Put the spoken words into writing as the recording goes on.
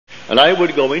And I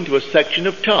would go into a section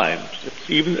of time,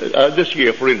 even this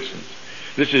year, for instance.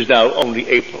 This is now only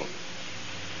April.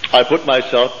 I put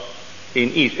myself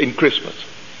in Christmas.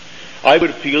 I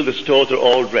would feel the stores are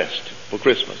all dressed for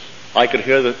Christmas. I could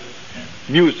hear the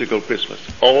musical Christmas,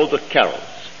 all the carols.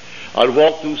 I'd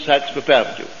walk through Saks Fifth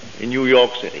Avenue in New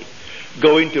York City,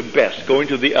 going to Best, going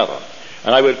to the other,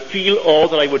 and I would feel all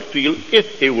that I would feel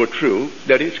if it were true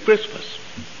that it's Christmas.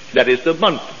 That is the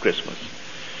month of Christmas.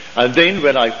 And then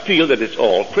when I feel that it's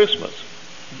all Christmas,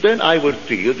 then I would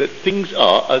feel that things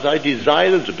are as I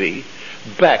desire them to be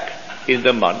back in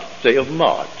the month, say, of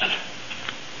March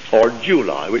or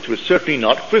July, which was certainly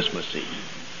not Christmassy.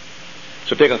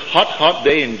 So take a hot, hot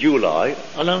day in July,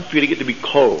 and I'm feeling it to be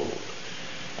cold,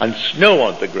 and snow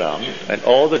on the ground, and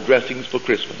all the dressings for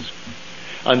Christmas.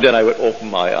 And then I would open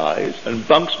my eyes and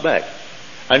bounce back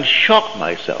and shock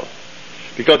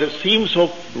myself, because it seemed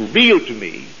so real to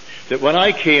me that when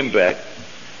I came back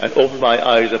and opened my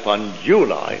eyes upon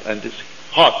July and it's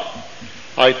hot,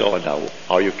 I thought, now,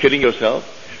 are you kidding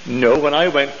yourself? No, when I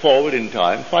went forward in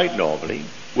time, quite normally,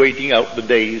 waiting out the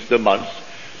days, the months,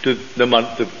 to the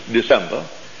month of December,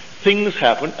 things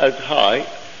happened as I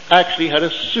actually had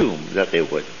assumed that they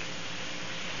would.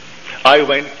 I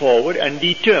went forward and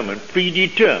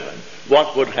predetermined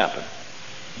what would happen.